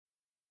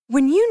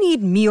When you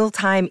need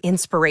mealtime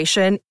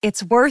inspiration,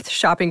 it's worth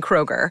shopping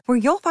Kroger, where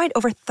you'll find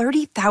over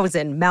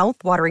 30,000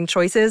 mouth-watering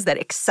choices that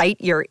excite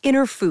your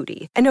inner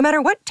foodie. And no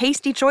matter what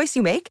tasty choice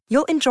you make,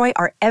 you'll enjoy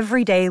our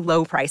everyday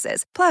low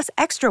prices, plus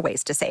extra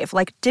ways to save,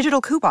 like digital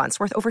coupons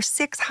worth over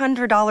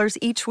 $600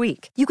 each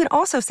week. You can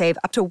also save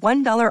up to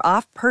 $1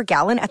 off per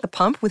gallon at the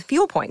pump with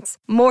fuel points.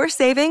 More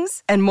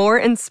savings and more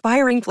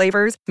inspiring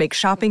flavors make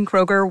shopping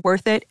Kroger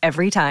worth it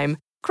every time.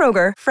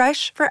 Kroger,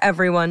 fresh for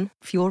everyone.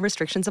 Fuel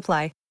restrictions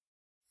apply.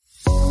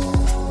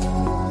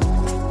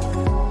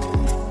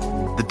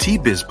 The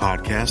T-Biz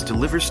podcast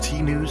delivers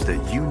tea news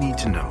that you need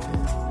to know.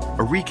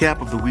 A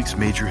recap of the week's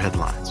major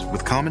headlines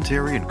with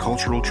commentary and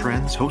cultural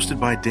trends hosted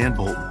by Dan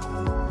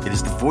Bolton. It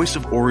is the voice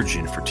of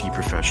origin for tea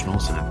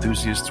professionals and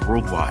enthusiasts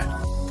worldwide.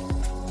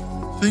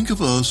 Think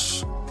of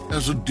us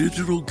as a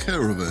digital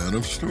caravan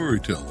of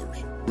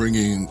storytellers,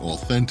 bringing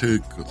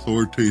authentic,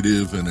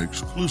 authoritative, and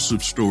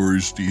exclusive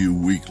stories to you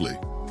weekly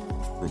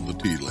from the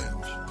Tea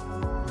Lands.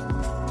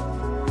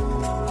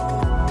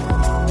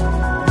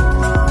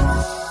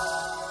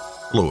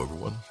 Hello,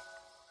 everyone.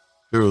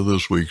 Here are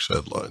this week's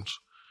headlines.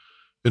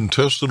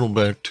 Intestinal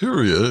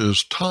bacteria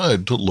is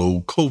tied to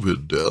low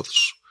COVID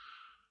deaths.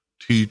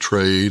 Tea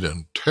trade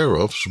and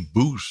tariffs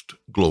boost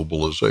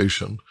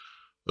globalization,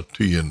 a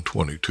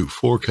TN22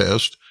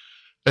 forecast,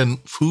 and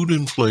food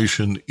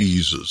inflation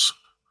eases.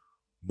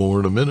 More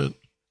in a minute,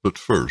 but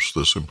first,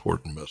 this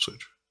important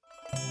message.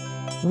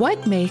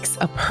 What makes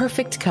a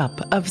perfect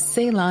cup of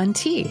Ceylon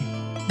tea?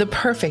 The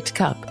perfect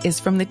cup is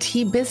from the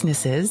tea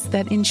businesses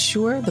that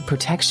ensure the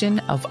protection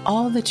of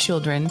all the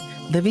children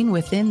living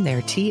within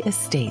their tea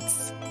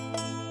estates.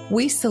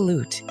 We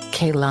salute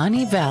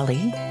Kailani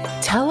Valley,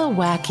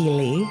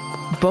 Telawakili,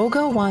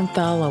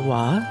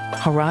 Bogawanthalawa,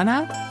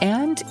 Harana,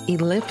 and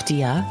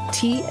Elliptia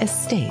tea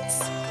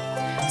estates.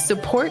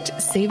 Support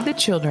Save the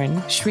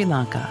Children, Sri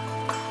Lanka.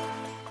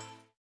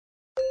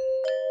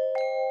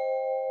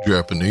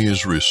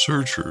 Japanese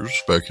researchers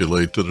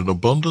speculate that an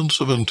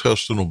abundance of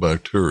intestinal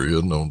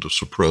bacteria known to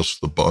suppress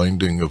the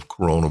binding of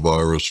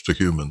coronavirus to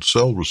human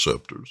cell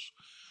receptors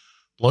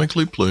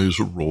likely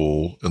plays a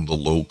role in the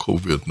low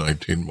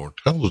COVID-19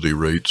 mortality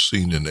rates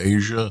seen in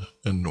Asia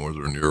and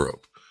Northern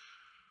Europe.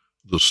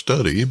 The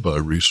study by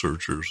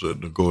researchers at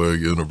Nagoya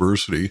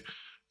University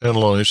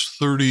analyzed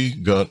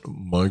 30 gut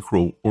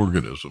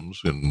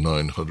microorganisms in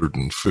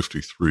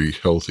 953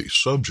 healthy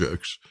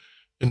subjects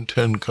in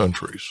 10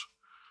 countries.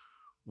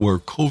 Where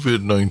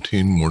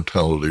COVID-19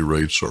 mortality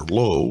rates are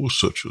low,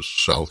 such as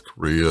South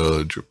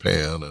Korea,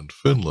 Japan, and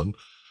Finland,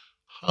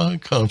 high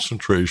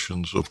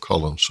concentrations of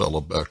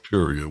Collencella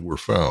bacteria were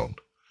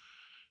found.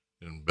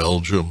 In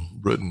Belgium,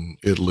 Britain,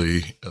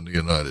 Italy, and the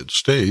United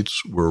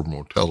States, where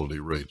mortality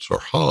rates are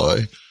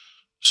high,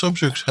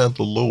 subjects had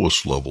the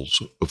lowest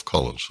levels of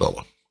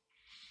Collencella.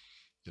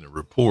 In a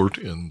report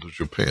in the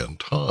Japan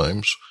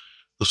Times,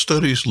 the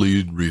study's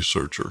lead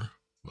researcher,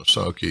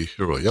 Masaki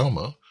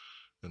Hiroyama,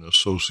 an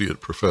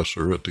associate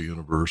professor at the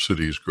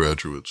university's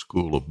Graduate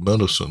School of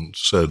Medicine,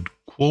 said,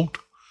 quote,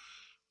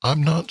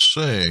 "I'm not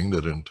saying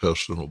that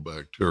intestinal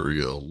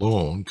bacteria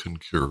alone can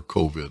cure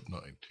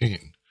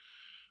COVID-19.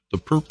 The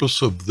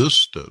purpose of this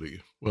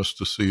study was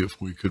to see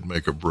if we could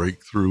make a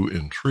breakthrough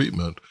in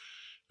treatment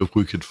if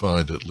we could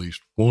find at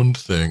least one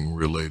thing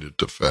related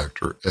to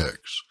factor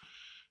X,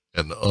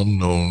 an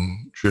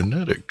unknown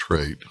genetic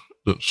trait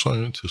that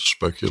scientists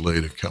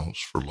speculate accounts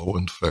for low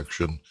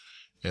infection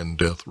and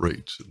death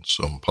rates in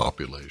some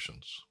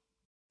populations."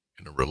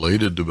 In a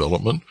related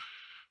development,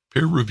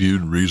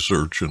 peer-reviewed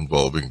research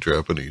involving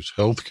Japanese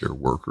healthcare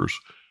workers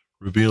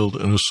revealed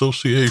an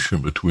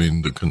association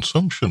between the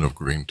consumption of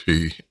green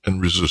tea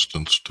and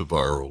resistance to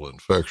viral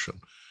infection.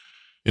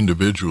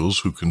 Individuals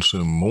who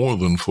consumed more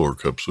than 4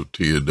 cups of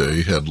tea a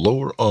day had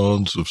lower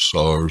odds of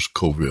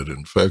SARS-CoV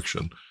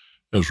infection,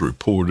 as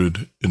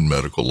reported in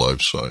Medical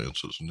Life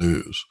Sciences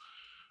News.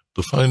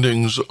 The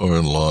findings are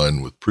in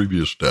line with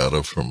previous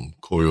data from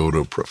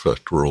Kyoto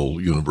Prefectural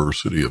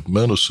University of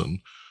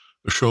Medicine,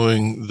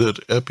 showing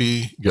that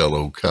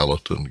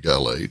epigallocalatin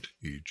gallate,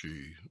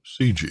 e.g.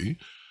 CG,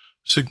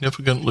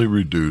 significantly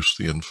reduced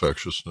the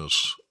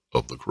infectiousness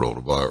of the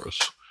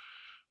coronavirus.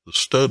 The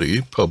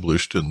study,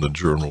 published in the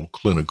journal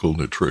Clinical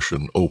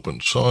Nutrition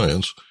Open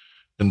Science,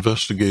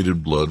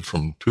 investigated blood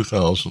from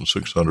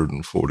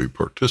 2,640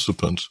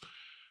 participants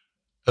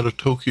at a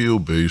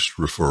Tokyo-based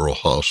referral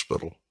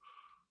hospital.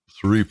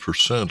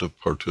 3% of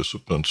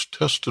participants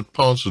tested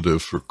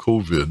positive for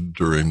COVID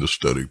during the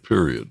study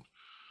period.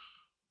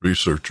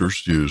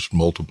 Researchers used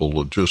multiple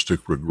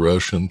logistic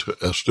regression to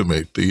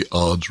estimate the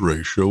odds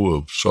ratio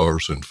of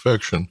SARS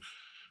infection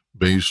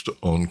based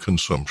on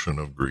consumption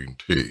of green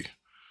tea.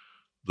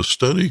 The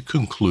study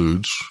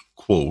concludes,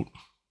 quote,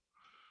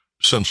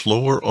 "Since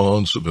lower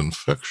odds of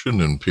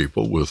infection in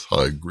people with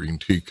high green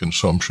tea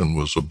consumption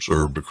was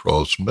observed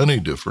across many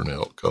different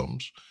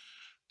outcomes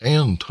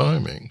and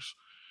timings,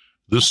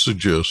 this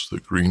suggests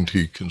that green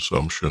tea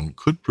consumption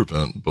could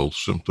prevent both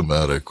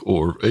symptomatic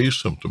or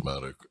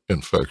asymptomatic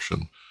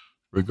infection,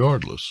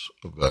 regardless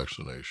of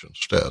vaccination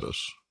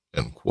status,"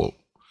 end quote.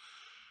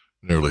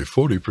 Nearly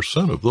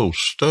 40% of those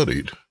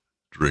studied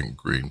drink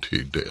green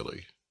tea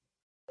daily.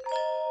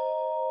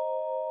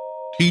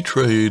 Tea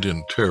trade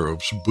and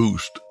tariffs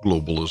boost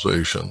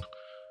globalization.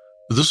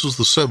 This is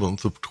the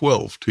 7th of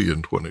 12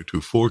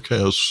 TN22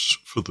 forecasts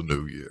for the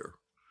new year.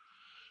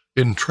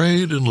 In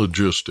trade and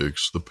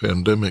logistics, the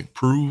pandemic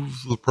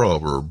proved the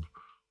proverb,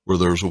 where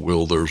there's a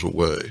will, there's a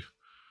way.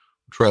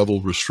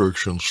 Travel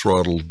restrictions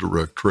throttled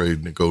direct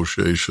trade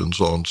negotiations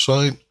on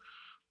site,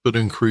 but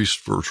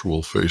increased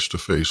virtual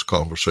face-to-face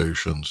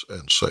conversations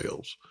and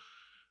sales.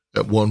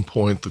 At one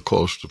point, the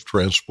cost of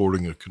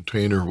transporting a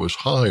container was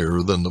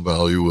higher than the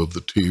value of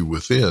the tea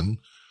within,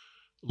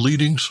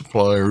 leading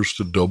suppliers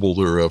to double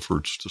their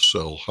efforts to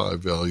sell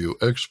high-value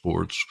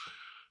exports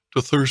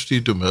to thirsty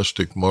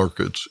domestic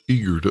markets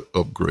eager to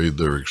upgrade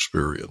their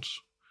experience.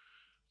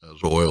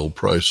 As oil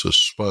prices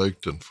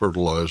spiked and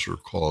fertilizer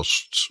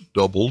costs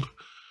doubled,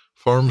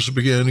 farms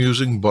began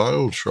using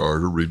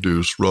biochar to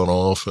reduce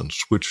runoff and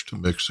switched to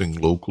mixing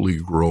locally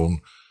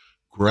grown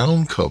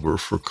ground cover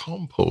for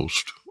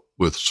compost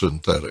with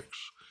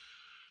synthetics.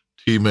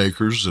 Tea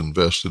makers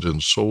invested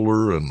in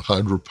solar and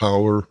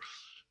hydropower,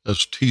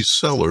 as tea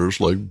sellers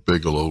like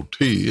Bigelow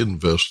Tea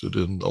invested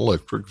in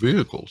electric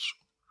vehicles.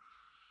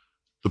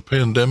 The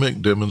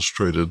pandemic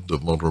demonstrated the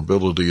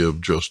vulnerability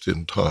of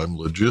just-in-time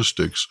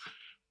logistics,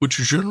 which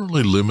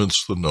generally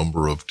limits the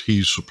number of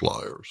tea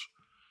suppliers.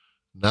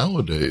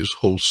 Nowadays,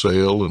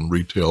 wholesale and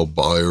retail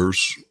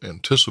buyers,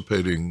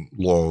 anticipating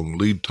long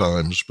lead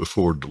times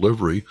before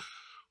delivery,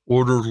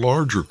 order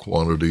larger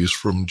quantities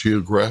from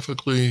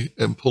geographically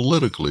and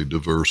politically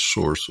diverse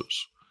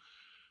sources.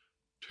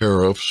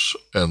 Tariffs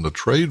and the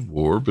trade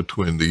war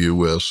between the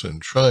U.S.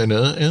 and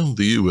China and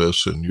the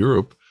U.S. and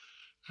Europe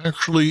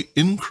actually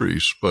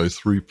increased by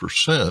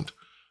 3%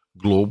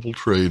 global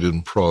trade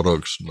in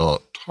products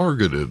not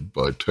targeted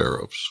by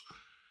tariffs.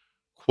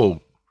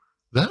 Quote,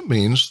 that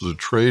means the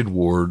trade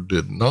war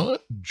did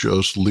not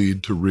just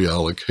lead to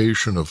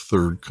reallocation of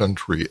third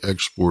country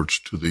exports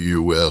to the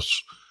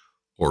U.S.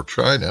 or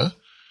China,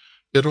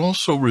 it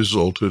also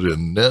resulted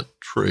in net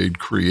trade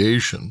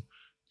creation,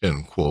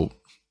 end quote,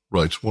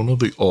 writes one of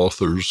the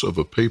authors of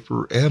a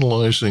paper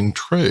analyzing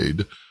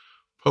trade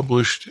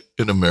published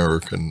in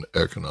American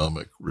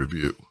Economic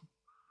Review.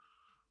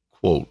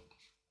 Quote,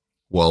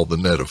 while the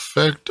net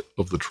effect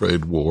of the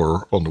trade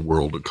war on the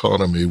world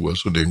economy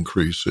was an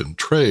increase in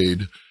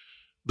trade,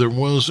 there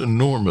was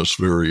enormous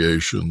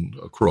variation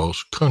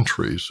across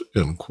countries,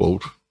 end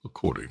quote,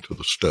 according to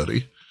the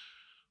study.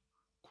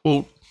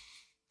 Quote,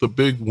 the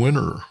big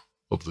winner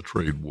of the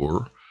trade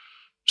war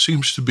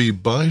seems to be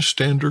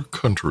bystander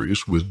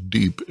countries with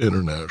deep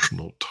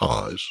international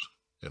ties,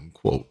 end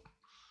quote.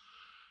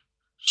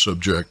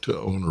 Subject to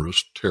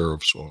onerous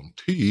tariffs on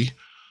tea,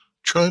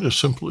 China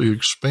simply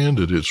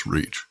expanded its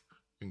reach,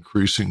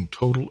 increasing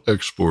total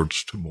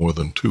exports to more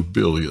than $2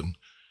 billion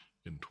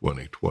in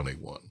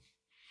 2021.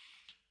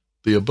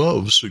 The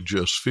above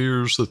suggests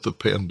fears that the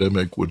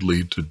pandemic would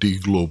lead to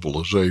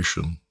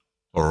deglobalization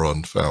are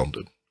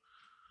unfounded.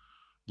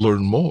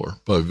 Learn more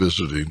by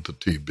visiting the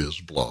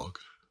Tea-Biz blog.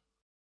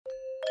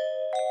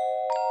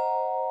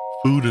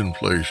 Food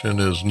inflation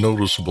is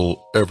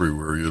noticeable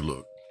everywhere you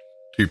look.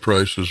 Tea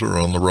prices are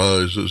on the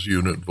rise as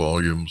unit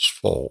volumes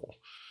fall.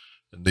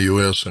 In the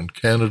U.S. and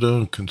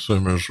Canada,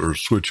 consumers are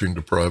switching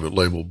to private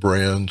label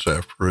brands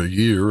after a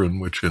year in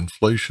which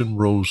inflation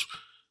rose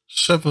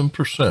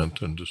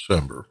 7% in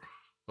December,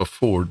 a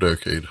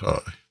 4-decade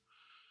high.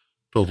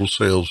 Total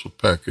sales of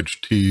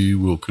packaged tea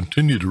will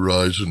continue to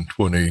rise in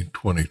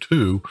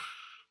 2022,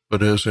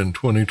 but as in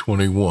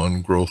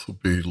 2021, growth will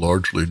be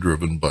largely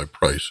driven by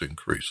price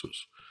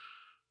increases.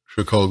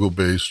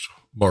 Chicago-based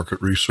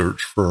market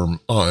research firm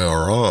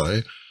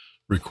IRI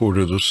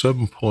recorded a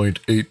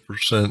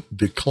 7.8%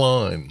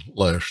 decline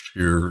last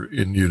year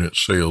in unit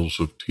sales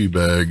of tea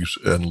bags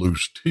and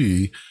loose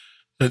tea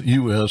at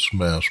U.S.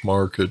 mass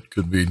market,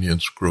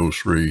 convenience,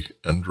 grocery,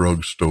 and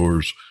drug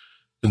stores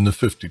in the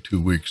 52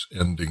 weeks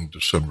ending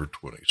December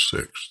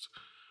 26th.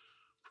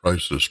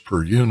 Prices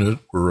per unit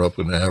were up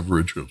an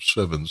average of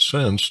 7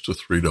 cents to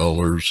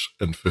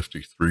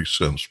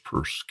 $3.53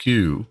 per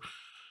SKU.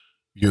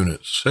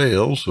 Unit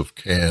sales of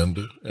canned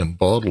and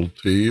bottled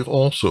tea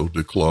also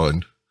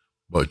declined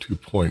by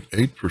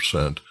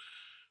 2.8%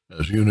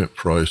 as unit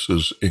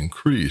prices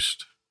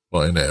increased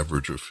by an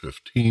average of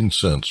 15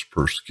 cents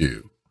per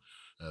SKU.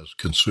 As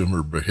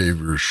consumer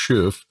behaviors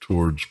shift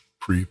towards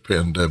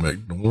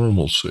pre-pandemic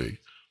normalcy,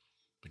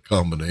 the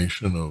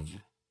combination of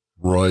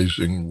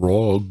rising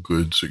raw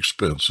goods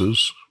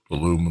expenses,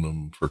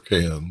 aluminum for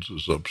cans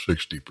is up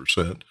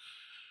 60%,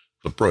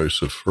 the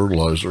price of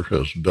fertilizer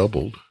has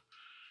doubled,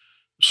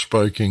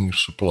 spiking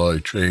supply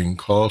chain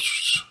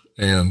costs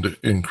and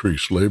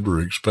increased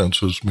labor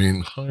expenses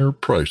mean higher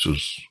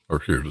prices are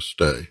here to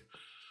stay.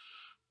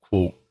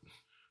 Quote,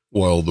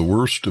 while the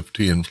worst of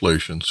tea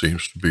inflation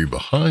seems to be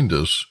behind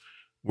us,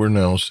 we're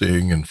now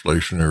seeing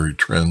inflationary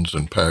trends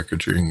in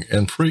packaging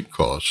and freight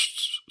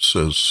costs,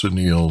 says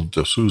Sunil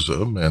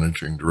D'Souza,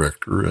 Managing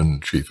Director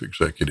and Chief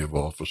Executive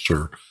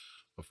Officer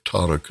of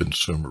Tata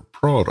Consumer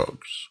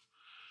Products.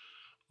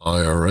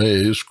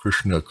 IRA's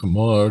Krishna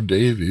Kumar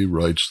Devi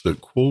writes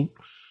that, quote,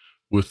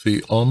 with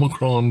the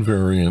Omicron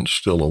variant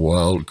still a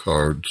wild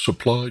card,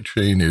 supply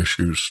chain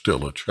issues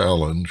still a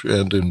challenge,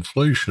 and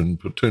inflation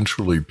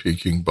potentially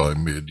peaking by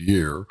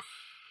mid-year,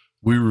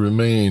 we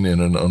remain in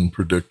an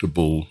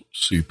unpredictable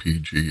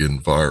CPG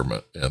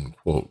environment, end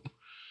quote.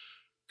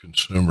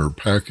 Consumer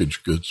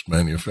packaged goods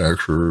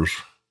manufacturers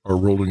are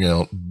rolling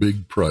out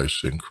big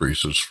price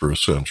increases for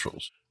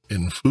essentials.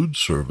 In food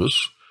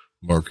service,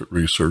 market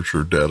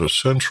researcher Data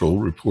Central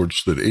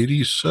reports that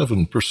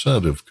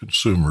 87% of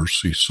consumers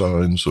see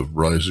signs of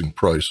rising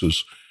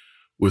prices,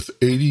 with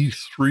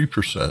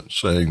 83%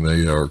 saying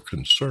they are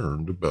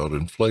concerned about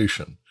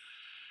inflation.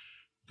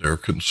 Their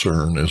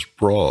concern is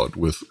broad,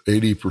 with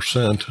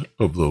 80%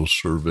 of those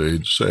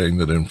surveyed saying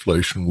that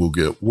inflation will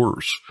get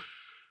worse.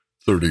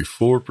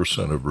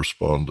 34% of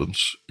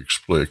respondents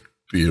expect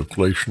the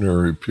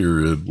inflationary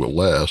period will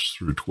last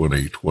through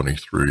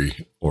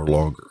 2023 or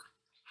longer.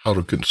 How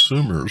do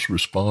consumers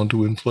respond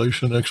to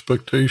inflation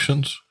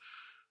expectations?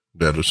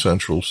 Data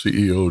Central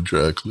CEO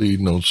Jack Lee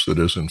notes that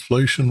as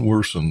inflation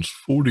worsens,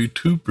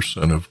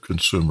 42% of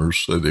consumers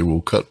say they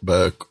will cut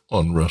back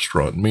on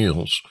restaurant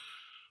meals,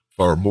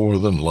 far more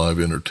than live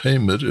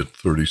entertainment at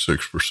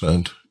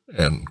 36%,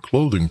 and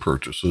clothing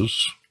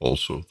purchases,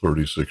 also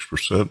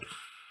 36%,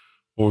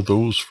 or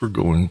those for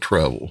going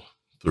travel,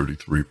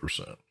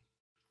 33%.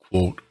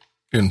 Quote,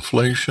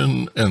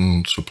 inflation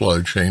and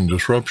supply chain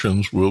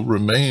disruptions will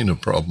remain a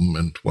problem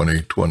in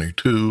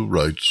 2022,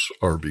 writes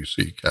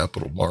RBC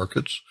Capital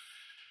Markets.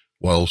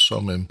 While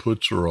some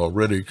inputs are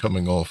already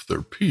coming off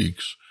their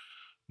peaks,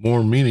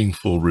 more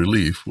meaningful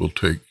relief will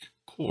take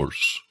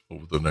course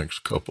over the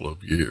next couple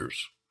of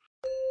years.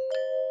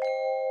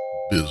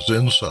 Biz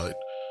Insight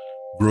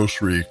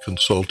grocery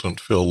consultant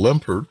Phil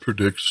Lempert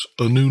predicts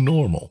a new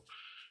normal.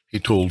 He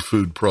told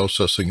Food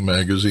Processing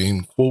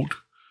Magazine, quote,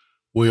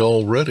 we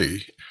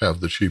already have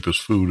the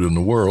cheapest food in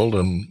the world,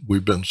 and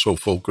we've been so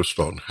focused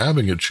on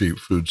having a cheap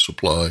food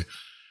supply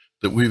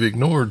that we've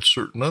ignored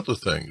certain other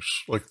things,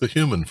 like the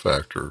human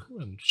factor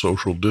and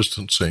social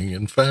distancing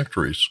in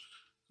factories,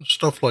 and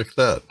stuff like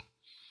that.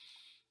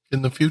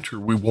 In the future,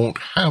 we won't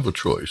have a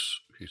choice,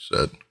 he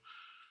said.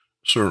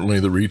 Certainly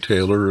the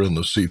retailer and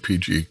the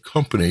CPG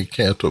company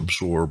can't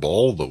absorb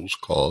all those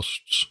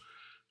costs,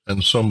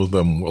 and some of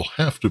them will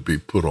have to be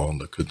put on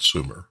the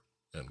consumer,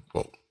 end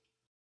quote.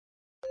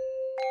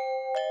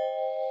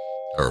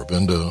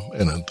 Aravinda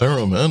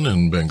Anantharaman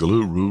in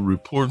Bengaluru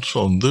reports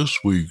on this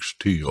week's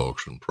tea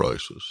auction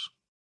prices.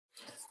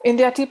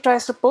 India Tea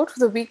Price Report for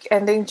the week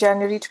ending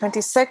January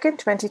 22nd,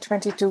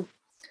 2022.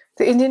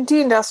 The Indian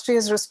tea industry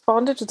has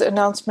responded to the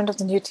announcement of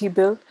the new tea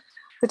bill.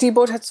 The Tea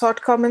Board had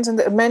sought comments on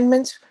the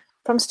amendments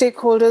from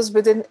stakeholders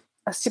within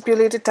a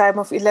stipulated time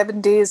of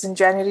 11 days in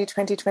January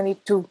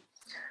 2022.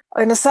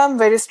 In Assam,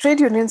 various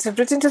trade unions have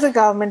written to the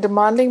government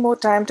demanding more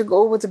time to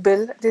go over the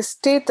bill. They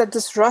state that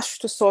this rush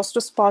to source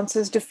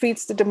responses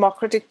defeats the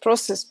democratic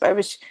process by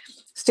which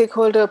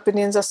stakeholder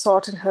opinions are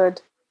sought and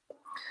heard.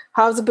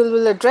 How the bill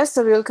will address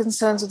the real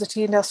concerns of the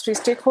tea industry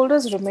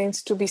stakeholders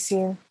remains to be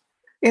seen.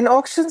 In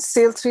auctions,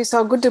 Sale 3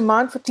 saw good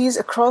demand for teas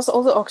across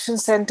all the auction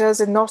centres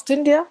in North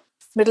India.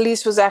 Middle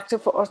East was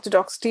active for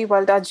orthodox tea,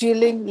 while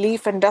Darjeeling,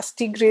 Leaf and Dust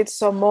tea grades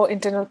saw more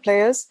internal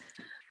players.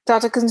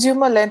 Tata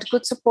Consumer lent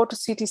good support to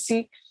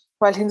CTC,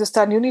 while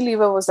Hindustan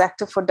Unilever was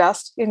active for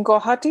Dust. In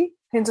Guwahati,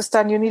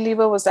 Hindustan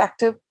Unilever was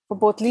active for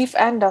both Leaf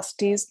and Dust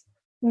teas.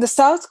 In the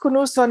south,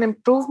 Coonoor saw an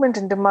improvement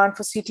in demand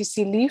for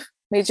CTC Leaf.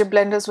 Major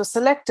blenders were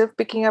selective,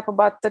 picking up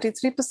about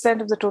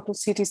 33% of the total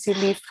CTC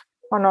Leaf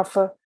on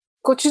offer.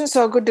 Cochin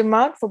saw good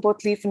demand for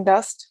both Leaf and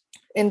Dust.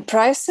 In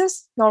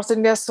prices, North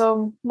India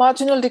saw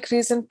marginal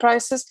decrease in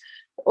prices,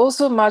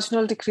 also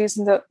marginal decrease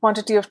in the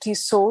quantity of tea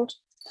sold.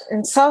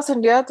 In South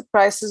India, the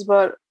prices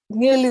were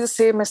nearly the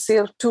same as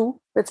Sale 2,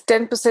 with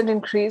 10%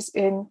 increase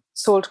in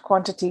sold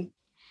quantity.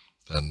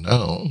 And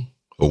now,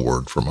 a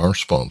word from our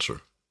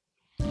sponsor.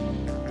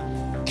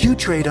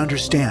 Q-Trade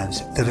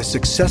understands that a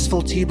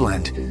successful tea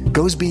blend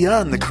goes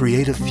beyond the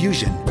creative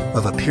fusion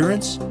of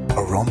appearance,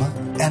 aroma,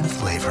 and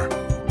flavor.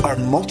 Our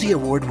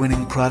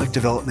multi-award-winning product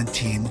development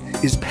team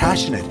is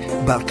passionate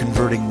about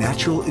converting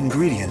natural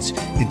ingredients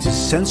into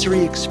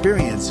sensory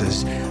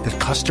experiences that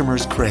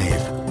customers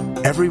crave.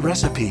 Every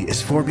recipe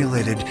is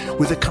formulated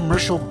with a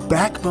commercial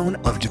backbone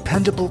of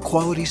dependable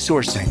quality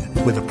sourcing,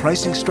 with a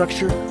pricing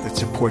structure that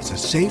supports a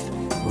safe,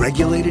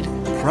 regulated,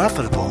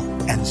 profitable,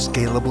 and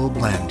scalable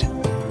blend.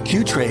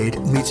 Q-Trade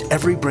meets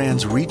every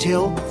brand's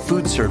retail,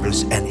 food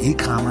service, and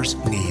e-commerce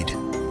need.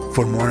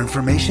 For more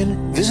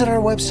information, visit our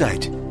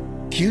website,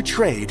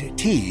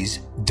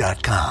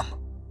 qtradeteas.com.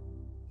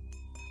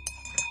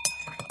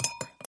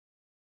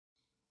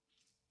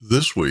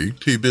 This week,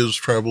 T-Biz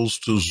travels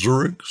to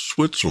Zurich,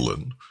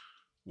 Switzerland,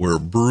 where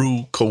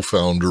Brew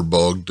co-founder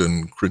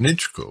Bogdan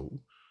Krinichko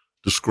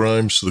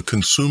describes the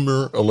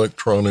Consumer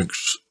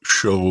Electronics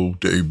Show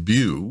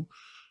debut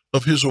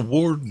of his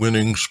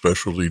award-winning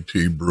specialty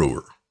tea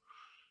brewer.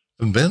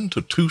 And then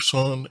to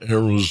Tucson,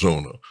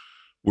 Arizona,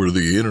 where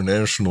the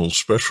International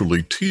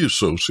Specialty Tea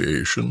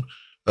Association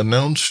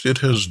announced it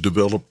has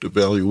developed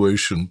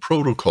evaluation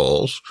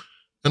protocols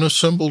and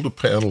assembled a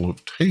panel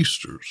of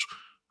tasters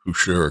who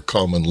share a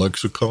common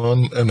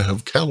lexicon and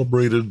have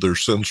calibrated their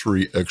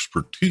sensory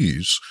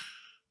expertise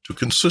to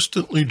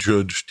consistently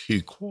judge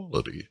tea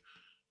quality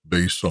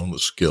based on the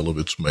skill of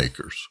its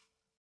makers.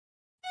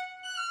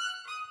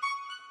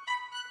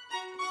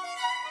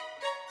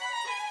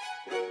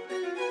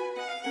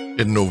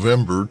 In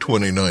November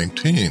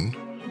 2019,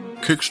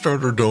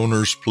 Kickstarter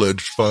donors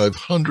pledged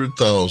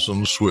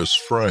 500,000 Swiss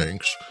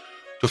francs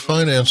to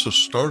finance a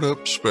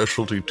startup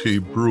specialty tea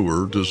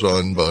brewer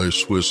designed by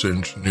Swiss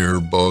engineer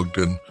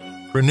Bogdan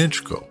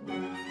Krinichko.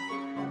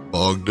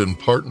 Bogdan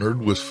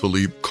partnered with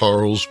Philippe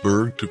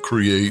Carlsberg to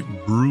create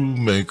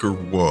Brewmaker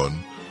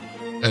One,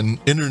 an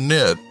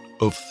Internet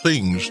of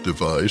Things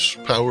device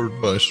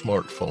powered by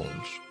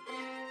smartphones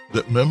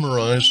that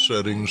memorize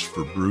settings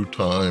for brew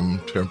time,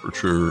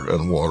 temperature,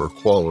 and water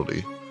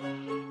quality.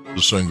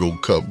 The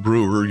single-cup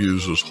brewer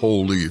uses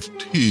whole-leaf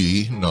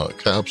tea, not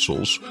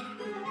capsules,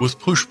 with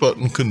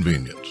push-button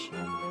convenience.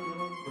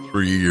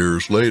 3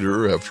 years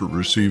later, after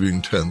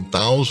receiving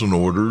 10,000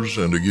 orders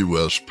and a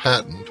U.S.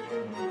 patent,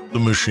 the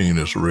machine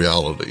is a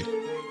reality.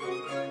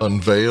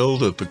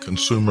 Unveiled at the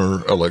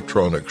Consumer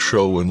Electronics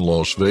Show in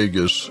Las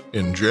Vegas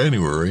in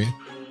January,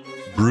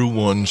 Brew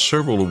won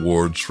several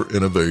awards for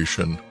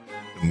innovation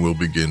and will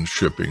begin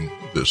shipping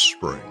this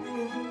spring.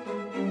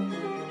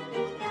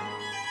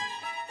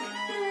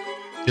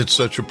 It's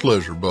such a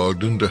pleasure,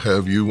 Bogdan, to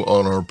have you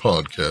on our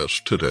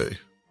podcast today.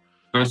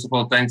 First of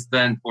all, thanks,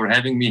 Dan, for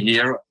having me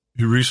here.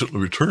 You recently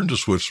returned to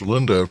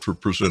Switzerland after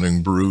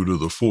presenting Brew to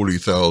the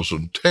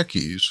 40,000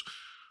 techies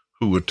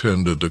who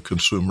attended the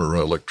Consumer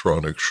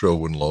Electronics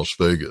Show in Las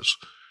Vegas.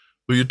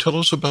 Will you tell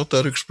us about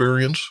that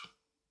experience?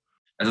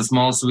 As a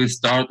small Swiss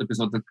startup,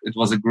 it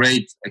was a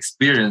great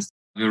experience.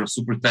 We were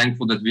super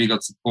thankful that we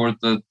got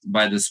supported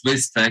by the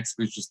Swiss Techs,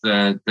 which is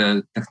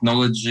the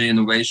Technology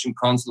Innovation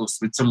Council of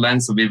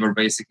Switzerland. So we were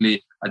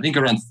basically, I think,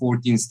 around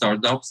 14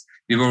 startups.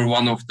 We were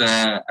one of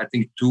the, I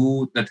think,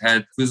 2 that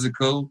had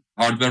physical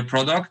hardware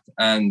product.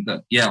 And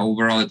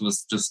overall, it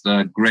was just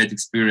a great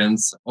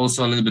experience.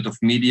 Also, a little bit of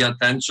media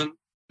attention.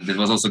 It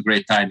was also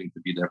great timing to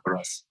be there for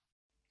us.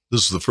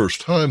 This is the first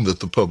time that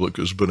the public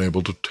has been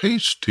able to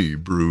taste tea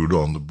brewed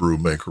on the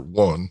Brewmaker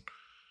One.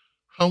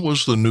 How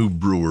was the new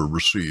brewer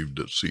received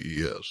at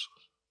CES?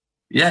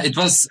 Yeah, it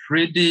was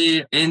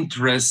pretty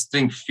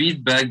interesting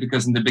feedback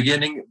because in the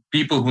beginning,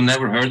 people who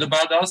never heard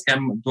about us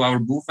came to our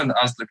booth and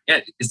asked,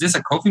 is this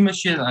a coffee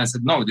machine? And I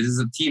said, no, this is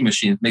a tea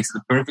machine. It makes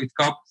the perfect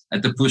cup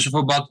at the push of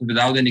a button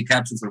without any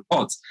capsules or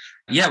pods.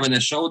 Yeah, when I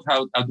showed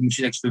how the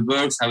machine actually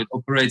works, how it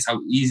operates,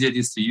 how easy it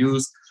is to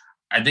use,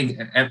 I think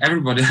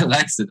everybody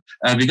likes it.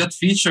 We got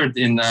featured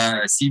in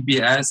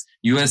CBS.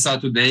 USA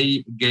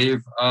Today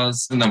gave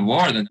us an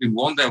award, and we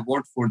won the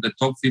award for the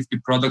top 50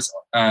 products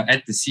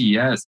at the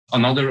CES.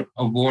 Another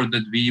award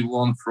that we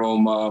won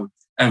from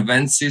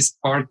Avensis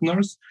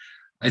Partners.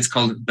 It's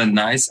called the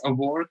NICE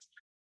Award.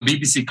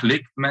 BBC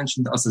Click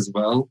mentioned us as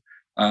well.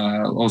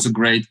 Also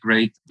great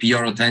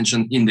PR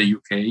attention in the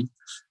UK.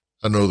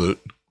 I know that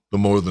the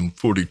more than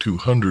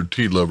 4,200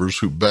 tea lovers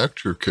who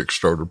backed your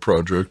Kickstarter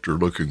project are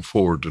looking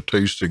forward to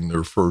tasting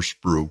their first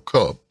brew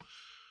cup.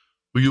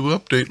 Will you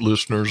update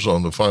listeners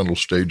on the final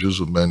stages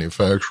of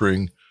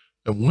manufacturing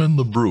and when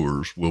the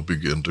brewers will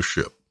begin to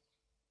ship?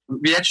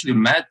 We actually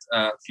met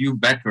a few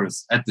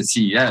backers at the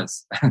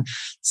CES.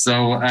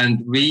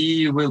 And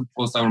we will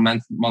post our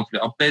monthly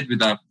update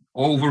with an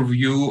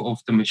overview of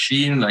the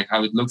machine, like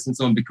how it looks and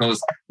so on,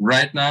 because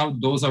right now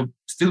those are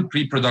still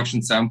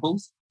pre-production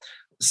samples.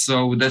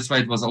 So that's why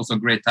it was also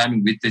great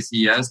timing with the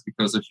CES,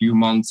 because a few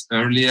months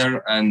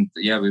earlier, and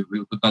we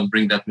could not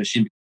bring that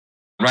machine.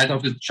 Right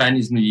after the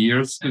Chinese New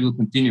Year's, we will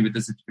continue with the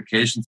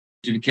certification.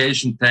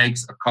 Certification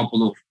takes a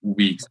couple of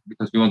weeks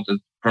because we want the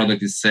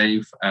product is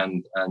safe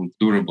and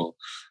durable.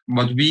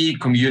 What we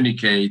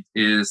communicate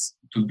is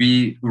to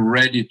be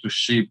ready to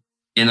ship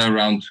in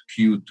around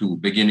Q2,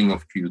 beginning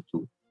of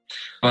Q2.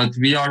 But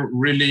we are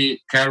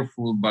really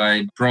careful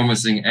by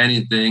promising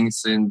anything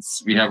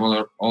since we have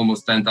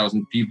almost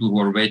 10,000 people who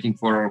are waiting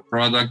for our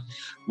product.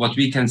 What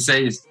we can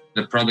say is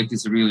the product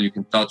is real. You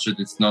can touch it.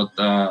 It's not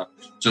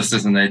just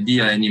as an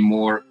idea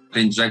anymore. The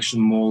injection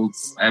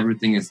molds,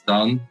 everything is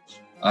done.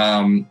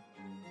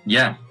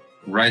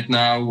 Right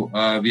now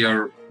we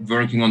are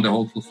working on the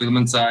whole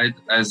fulfillment side.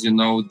 As you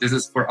know, this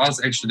is for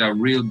us actually a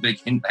real big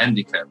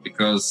handicap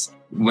because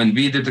when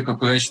we did the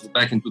calculations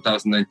back in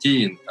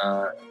 2019,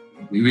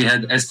 we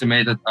had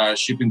estimated a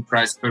shipping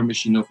price per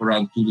machine of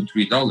around $2 to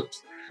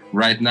 $3.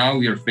 Right now,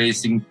 we are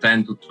facing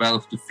 $10 to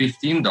 $12 to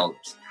 $15.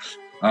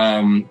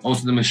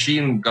 Also, the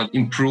machine got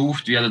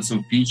improved. We added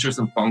some features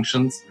and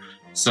functions.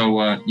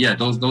 So,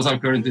 those are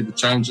currently the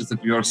challenges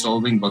that we are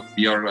solving. But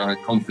we are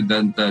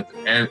confident that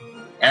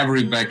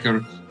every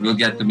backer will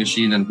get the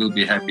machine and will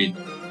be happy.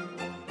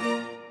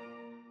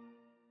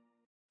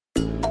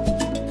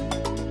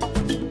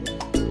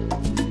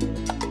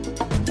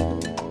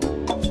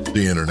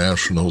 The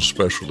International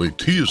Specialty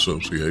Tea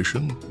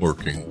Association,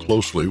 working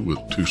closely with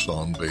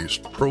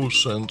Tucson-based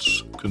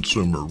ProSense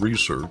Consumer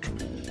Research,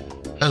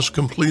 has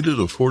completed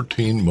a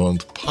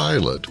 14-month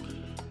pilot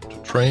to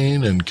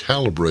train and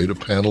calibrate a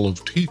panel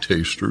of tea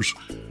tasters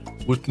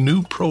with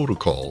new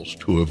protocols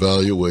to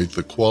evaluate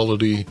the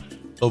quality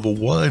of a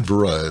wide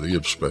variety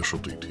of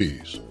specialty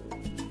teas.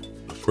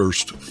 The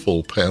first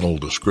full panel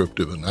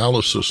descriptive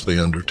analysis they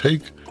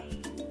undertake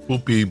will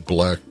be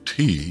black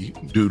tea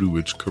due to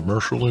its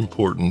commercial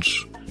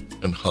importance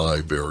and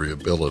high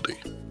variability.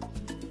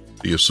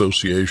 The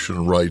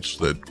association writes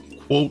that,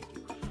 quote,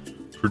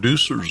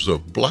 producers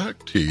of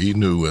black tea,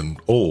 new and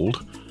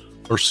old,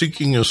 are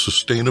seeking a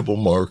sustainable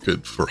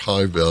market for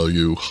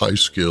high-value,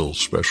 high-skill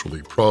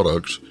specialty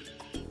products,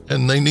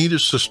 and they need a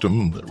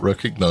system that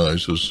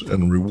recognizes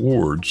and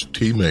rewards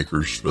tea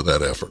makers for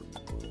that effort,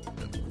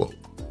 end quote.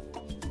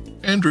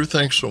 Andrew,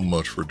 thanks so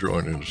much for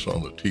joining us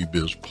on the Tea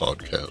Biz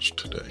podcast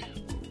today.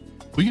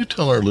 Will you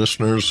tell our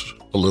listeners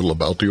a little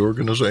about the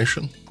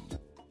organization?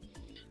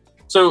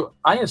 So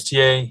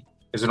ISTA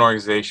is an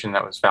organization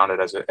that was founded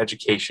as an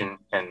education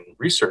and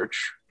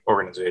research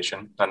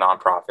organization, a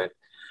nonprofit.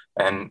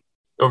 And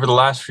over the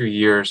last few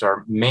years,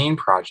 our main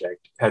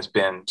project has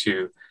been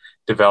to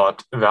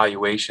develop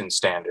evaluation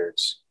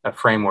standards, a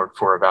framework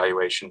for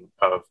evaluation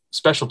of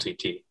specialty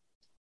tea,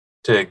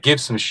 to give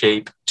some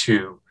shape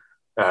to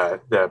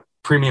the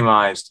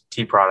premiumized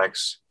tea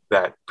products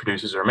that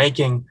producers are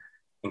making,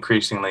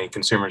 increasingly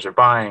consumers are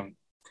buying.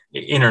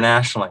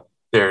 Internationally,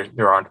 there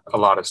aren't a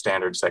lot of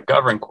standards that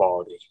govern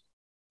quality.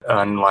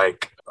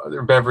 Unlike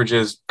other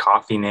beverages,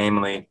 coffee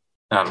namely,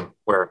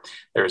 where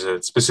there's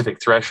a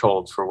specific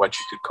threshold for what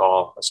you could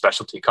call a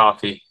specialty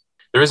coffee,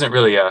 there isn't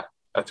really a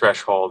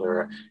threshold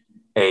or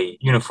a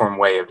uniform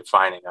way of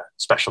defining a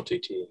specialty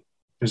tea.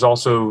 There's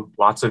also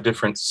lots of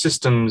different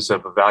systems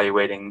of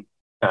evaluating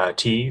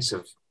teas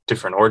of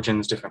different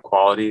origins, different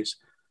qualities,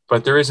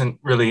 but there isn't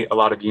really a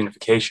lot of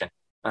unification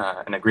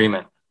and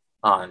agreement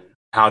on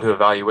how to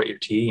evaluate your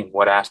tea and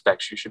what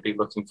aspects you should be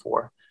looking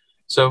for.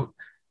 So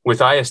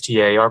with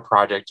ISTA, our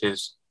project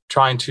is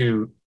trying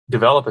to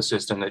develop a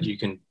system that you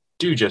can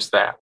do just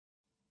that.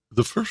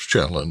 The first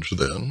challenge,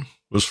 then,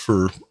 was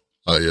for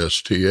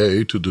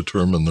ISTA to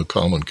determine the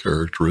common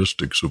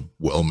characteristics of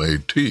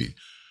well-made tea.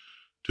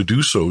 To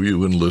do so,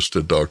 you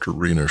enlisted Dr.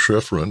 Rena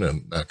Schifrin,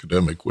 an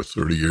academic with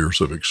 30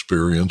 years of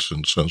experience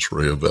in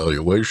sensory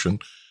evaluation,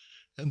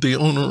 and the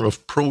owner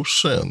of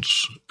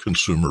ProSense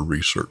Consumer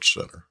Research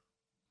Center.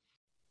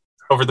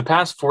 Over the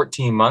past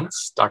 14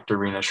 months, Dr.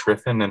 Rena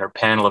Schifrin and her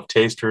panel of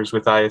tasters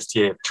with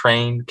ISTA have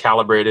trained,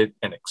 calibrated,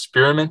 and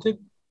experimented.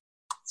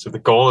 So the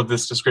goal of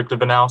this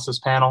descriptive analysis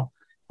panel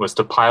was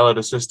to pilot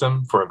a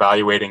system for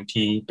evaluating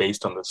tea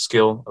based on the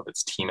skill of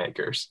its tea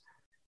makers.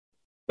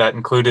 That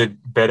included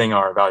vetting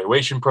our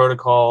evaluation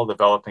protocol,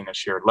 developing a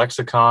shared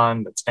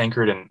lexicon that's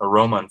anchored in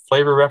aroma and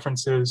flavor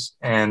references,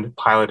 and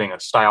piloting a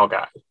style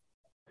guide.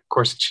 Of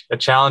course, a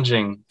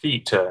challenging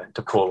feat to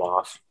pull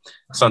off,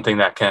 something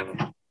that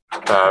can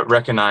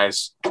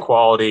recognize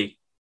quality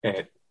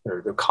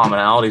or the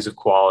commonalities of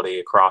quality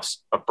across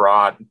a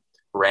broad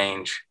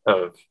range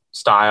of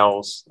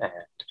styles and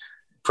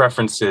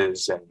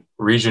preferences and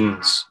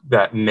regions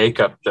that make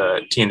up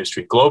the tea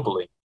industry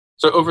globally.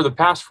 So over the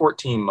past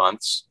 14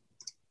 months,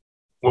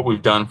 what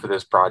we've done for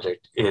this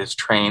project is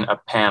train a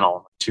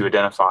panel to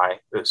identify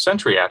the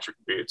sensory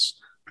attributes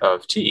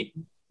of tea.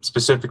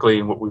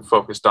 Specifically, what we've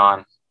focused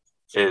on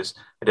is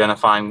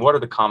identifying what are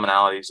the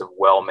commonalities of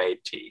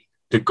well-made tea.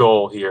 The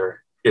goal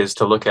here is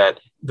to look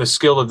at the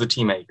skill of the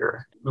tea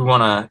maker. We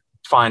want to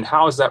find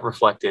how is that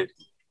reflected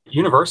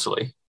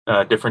universally,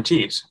 different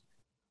teas.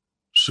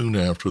 Soon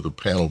after the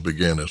panel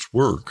began its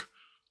work,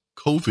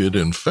 COVID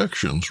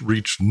infections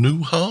reached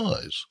new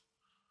highs.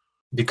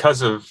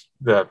 Because of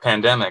the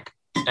pandemic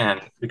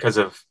and because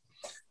of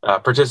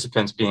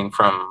participants being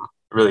from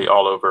really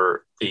all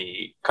over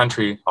the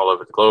country, all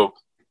over the globe,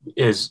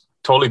 is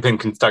totally been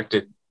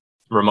conducted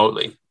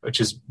remotely, which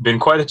has been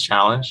quite a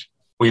challenge.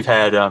 We've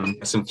had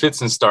some fits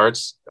and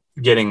starts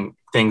getting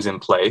things in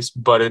place,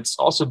 but it's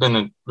also been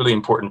a really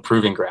important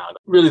proving ground.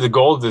 Really, the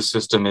goal of this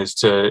system is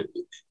to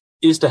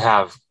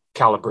have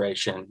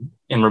calibration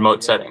in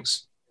remote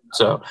settings.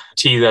 So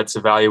tea that's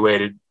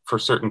evaluated for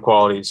certain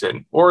qualities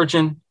in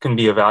origin can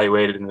be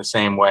evaluated in the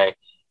same way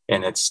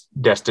in its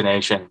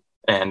destination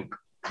and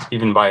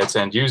even by its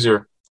end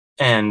user.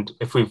 And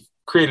if we've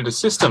created a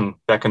system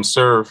that can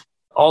serve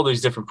all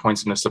these different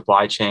points in the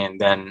supply chain,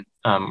 then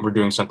we're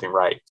doing something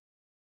right.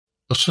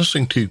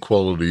 Assessing tea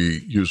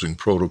quality using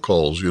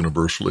protocols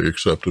universally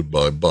accepted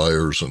by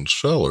buyers and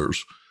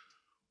sellers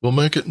will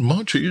make it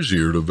much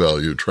easier to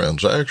value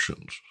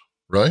transactions,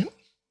 right?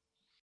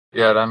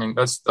 Yeah, I mean,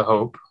 that's the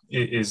hope,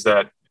 is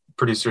that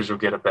producers will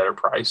get a better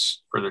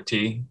price for their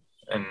tea,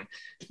 and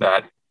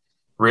that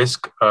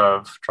risk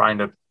of trying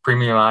to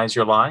premiumize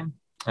your line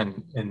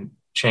and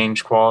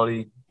change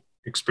quality,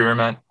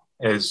 experiment,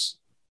 is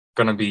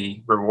going to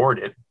be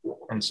rewarded.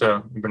 And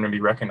so you're going to be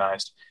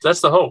recognized.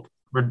 That's the hope.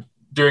 We're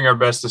doing our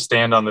best to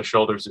stand on the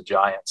shoulders of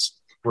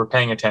giants. We're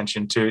paying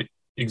attention to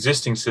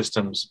existing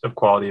systems of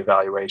quality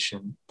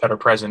evaluation that are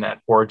present at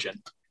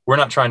origin. We're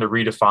not trying to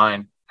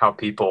redefine how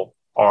people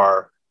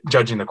are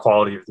judging the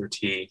quality of their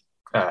tea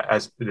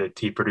as the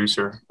tea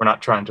producer. We're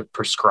not trying to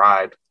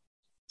prescribe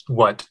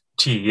what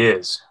tea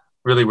is.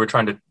 Really, we're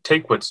trying to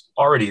take what's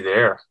already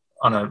there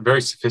on a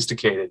very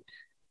sophisticated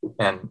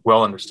and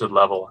well understood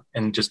level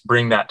and just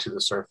bring that to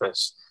the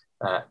surface,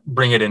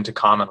 bring it into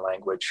common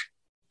language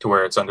to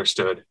where it's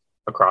understood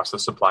across the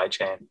supply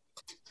chain.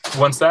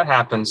 Once that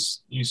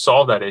happens, you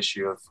solve that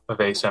issue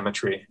of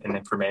asymmetry in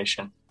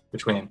information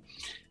between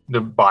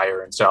the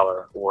buyer and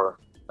seller, or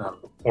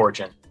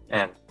origin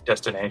and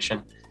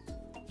destination.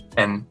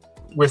 And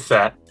with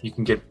that, you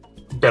can get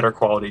better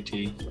quality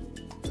tea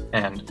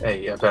and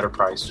a better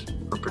price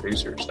for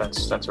producers.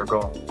 That's our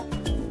goal.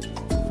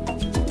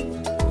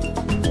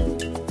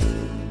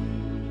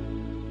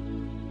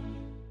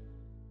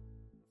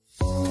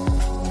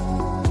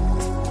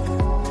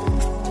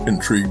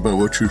 Intrigued by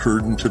what you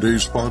heard in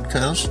today's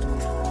podcast?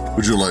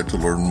 Would you like to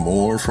learn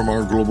more from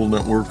our global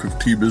network of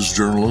Tea-Biz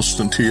journalists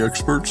and tea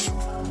experts?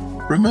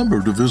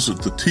 Remember to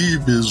visit the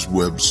Tea-Biz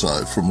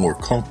website for more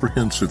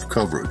comprehensive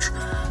coverage.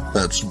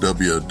 That's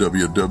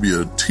www.t-biz.com.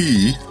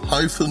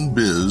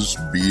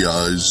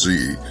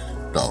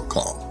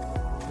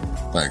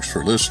 Thanks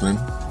for listening.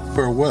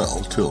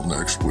 Farewell till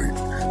next week.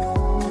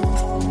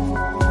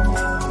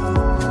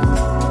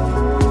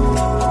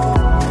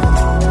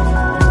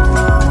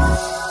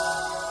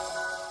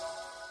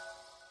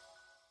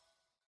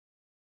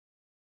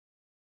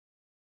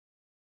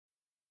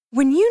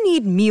 When you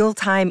need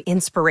mealtime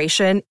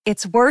inspiration,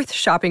 it's worth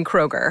shopping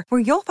Kroger,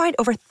 where you'll find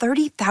over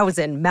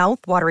 30,000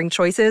 mouth-watering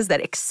choices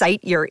that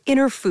excite your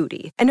inner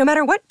foodie. And no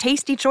matter what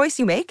tasty choice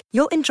you make,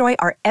 you'll enjoy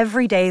our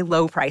everyday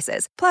low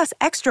prices, plus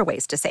extra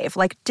ways to save,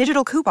 like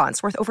digital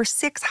coupons worth over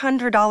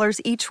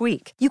 $600 each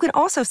week. You can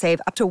also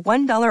save up to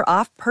 $1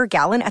 off per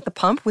gallon at the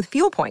pump with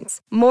fuel points.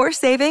 More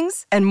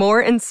savings and more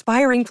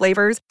inspiring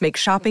flavors make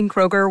shopping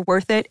Kroger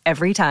worth it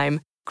every time.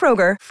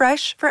 Kroger,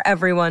 fresh for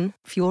everyone.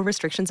 Fuel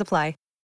restrictions apply.